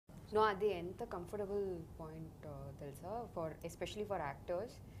No, adi enta comfortable point telsa for especially for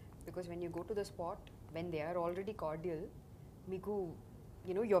actors, because when you go to the spot when they are already cordial, meeku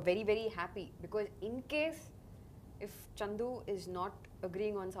you're very very happy, because in case if Chandu is not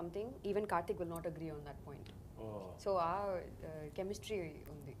agreeing on something, even Karthik will not agree on that point. So our chemistry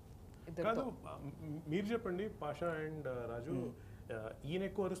undi కాదు iddhartho. మీరు చెప్పండి Pasha and రాజు, ఈయన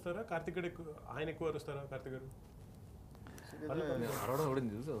ఎక్కువ అరుస్తారా కార్తిక్ గారు ఎక్కువ, ఆయన ఎక్కువ అరుస్తారా కార్తిక్ గారు? అరవడం కూడా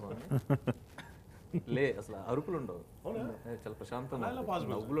తెలుసు లే, అసలు అరుపులు ఉండవు, చాలా ప్రశాంతంగా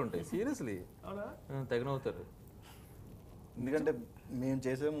నవ్వులు ఉంటాయి. సీరియస్లీ తగినవుతారు. ఎందుకంటే మేము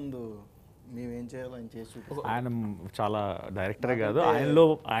చేసే ముందు మేమేం చేయాలో ఆయన చేసి చూపిస్తాం. ఆయన చాలా డైరెక్టరే కాదు,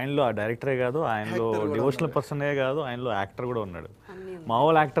 ఆయనలో ఆ డైరెక్టరే కాదు, ఆయనలో డివోషనల్ పర్సనే కాదు, ఆయనలో యాక్టర్ కూడా ఉన్నాడు.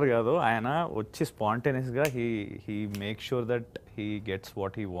 మామూలు యాక్టర్ కాదు ఆయన, వచ్చి స్పాంటేనియస్గా he make sure that he gets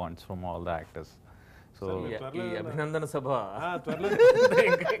what he wants from all the actors. So ఈ అభినందన సభ త్వరలో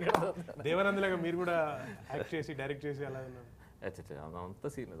దేవనందలాగా మీరు కూడా యాక్ట్ చేసి డైరెక్ట్ చేసి అలా అంత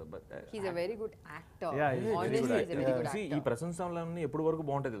సీన్ లేదు. He's a very good actor. Yeah, he's Honestly, very good he's a very good See, actor. ఈ ప్రశంసలన్నీ ఎప్పుడు వరకు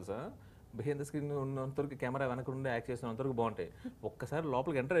బాగుంటాయి తెలుసా? బిహైండ్ ద స్క్రీన్ ఉన్నంతవరకు, కెమెరా వెనక నుండి యాక్ట్ చేసినంతవరకు బాగుంటాయి. ఒక్కసారి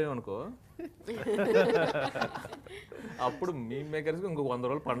లోపలికి ఎంటర్ అయ్యామనుకో, అప్పుడు మీ మేకర్స్కి ఇంకో 100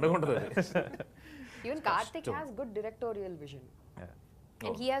 రోజులు పండుగ ఉంటుంది. Even Karthik has good directorial vision.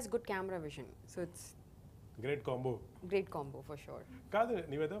 And he has good camera vision. So it's great combo. great combo for sure. కాదు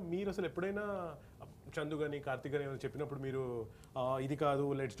నివేద, మీరు అసలు ఎప్పుడైనా చందు కానీ కార్తిక్ కానీ ఏమైనా చెప్పినప్పుడు మీరు ఇది కాదు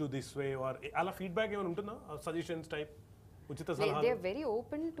let's do this way are అలా ఫీడ్బ్యాక్ ఏమైనా ఉంటుందా? సజెషన్స్ టైప్, ఉచిత సలహాలు? They are very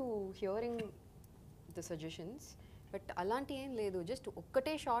open to hearing the suggestions. But అలాంటి ఏం లేదు, జస్ట్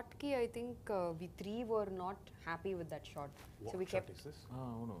ఒక్కటే షాట్ కి I think we three were not happy with that shot. So we kept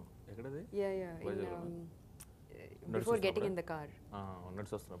అవును, ఎక్కడది? yeah in before getting in the car.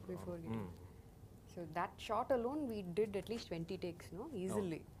 నడిచి వస్తున్నప్పుడు. Before getting. So that shot alone we did at least 20 takes, no,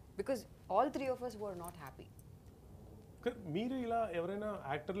 easily, because all three of us were not happy. మీరు ఇలా ఎవరైనా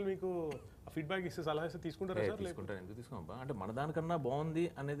యాక్టర్లు మీకు feedback ఇస్తే సలహా ఇస్తే తీసుకుంటారా సార్? తీసుకుంటాను, ఎందుకు తీసుకోమబ్బా? అంటే మన దానికన్నా బాగుంది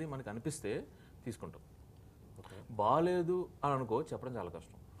అనేది మనకు అనిపిస్తే తీసుకుంటాం. బాగాలేదు అని అనుకో, చెప్పడం చాలా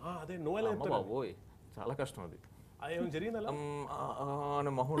కష్టం. అదే నో ఎలా బాబోయ్, చాలా కష్టం అది. ఏమైనా జరిగింది అలా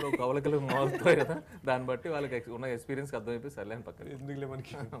అనే మొహంలో కవలకలు మారుతాయి కదా, దాన్ని బట్టి వాళ్ళకి ఉన్న ఎక్స్పీరియన్స్ అర్థమైపోయి సర్లే అని పక్కన. ఎందుకులే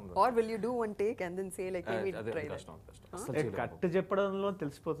మనకి. Or will you do one take and then say like hey, we అదే tried it? కష్టం. కట్ చెప్పడంలో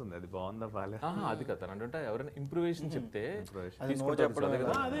తెలిసిపోతుంది అది బాగుందా బాగాలేదు. అది కదా అంటే ఎవరైనా ఇంప్రూవేషన్ చెప్తే అది నో చెప్పడం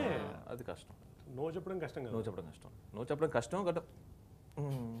అదే, అది కష్టం. నో చెప్పడం కష్టం కదా. నో చెప్పడం కష్టం కదా,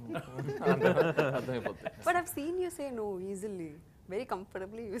 అర్థమైపోతుంది. But I've seen you say no easily, very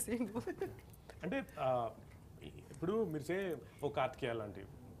comfortably you say no. అంటే ఇప్పుడు మీరు చే ఓ కార్తికేయ లాంటి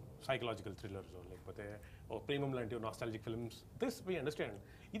సైకలాజికల్ థ్రిల్లర్స్, లేకపోతే ఓ ప్రేమం లాంటి nostalgic films, this we understand.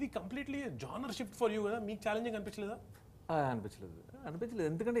 ఇది completely genre shift for you కదా, మీకు ఛాలెంజింగ్ అనిపించలేదా? అనిపించలేదు.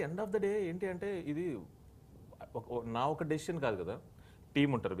 ఎందుకంటే ఎండ్ ఆఫ్ ద డే ఏంటి అంటే, ఇది నా ఒక డెసిషన్ కాదు కదా,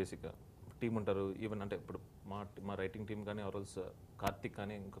 టీమ్ ఉంటారు, బేసిక్గా టీమ్ ఉంటారు. ఈవెన్ అంటే ఇప్పుడు మా రైటింగ్ టీమ్ కానీ ఆర్ఎల్స్ కార్తిక్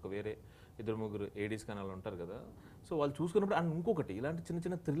కానీ ఇంకొక వేరే 2-3 ఏడీస్ కానీ అలా ఉంటారు కదా. సో వాళ్ళు చూసుకున్నప్పుడు అండ్ ఇంకొకటి ఇలాంటి చిన్న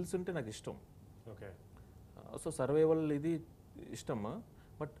చిన్న థ్రిల్స్ ఉంటే నాకు ఇష్టం. ఓకే. సో సర్వైవల్ ఇది ఇష్టమా,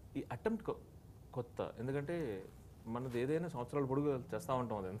 బట్ ఈ అటెంప్ట్ కొత్త. ఎందుకంటే మనది ఏదైనా సంవత్సరాల పొడుగు చేస్తూ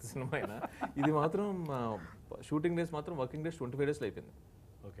ఉంటాం, అది ఎంత సినిమా అయినా. ఇది మాత్రం షూటింగ్ డేస్ మాత్రం వర్కింగ్ డేస్ 25 డేస్లో అయిపోయింది.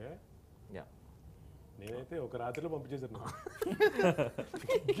 ఓకే. యా, నేనైతే ఒక రాత్రిలో పంపించేసాను.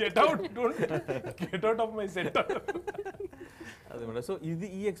 Get out of my set. అదే. సో ఇది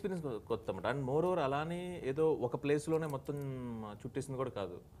ఈ ఎక్స్పీరియన్స్ కొత్త అన్నమాట. అండ్ మోర్ ఓవర్ అలానే ఏదో ఒక ప్లేస్లోనే మొత్తం చుట్టేసింది కూడా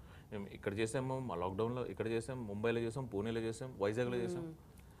కాదు. మేము ఇక్కడ చేసాము, మా లాక్డౌన్లో ఇక్కడ చేసాం, ముంబైలో చేసాం, పూణేలో చేసాం, వైజాగ్లో చేసాం.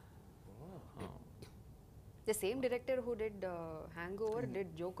 The same director who did Hangover did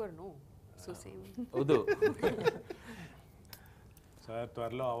Joker, no? So same. వద్దు సార్,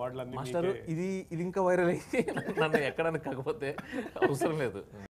 త్వరలో అవార్డులు అన్ని మాస్టర్, ఇది ఇంకా వైరల్ అయ్యి నన్ను ఎక్కడానికి కాకపోతే అవసరం లేదు.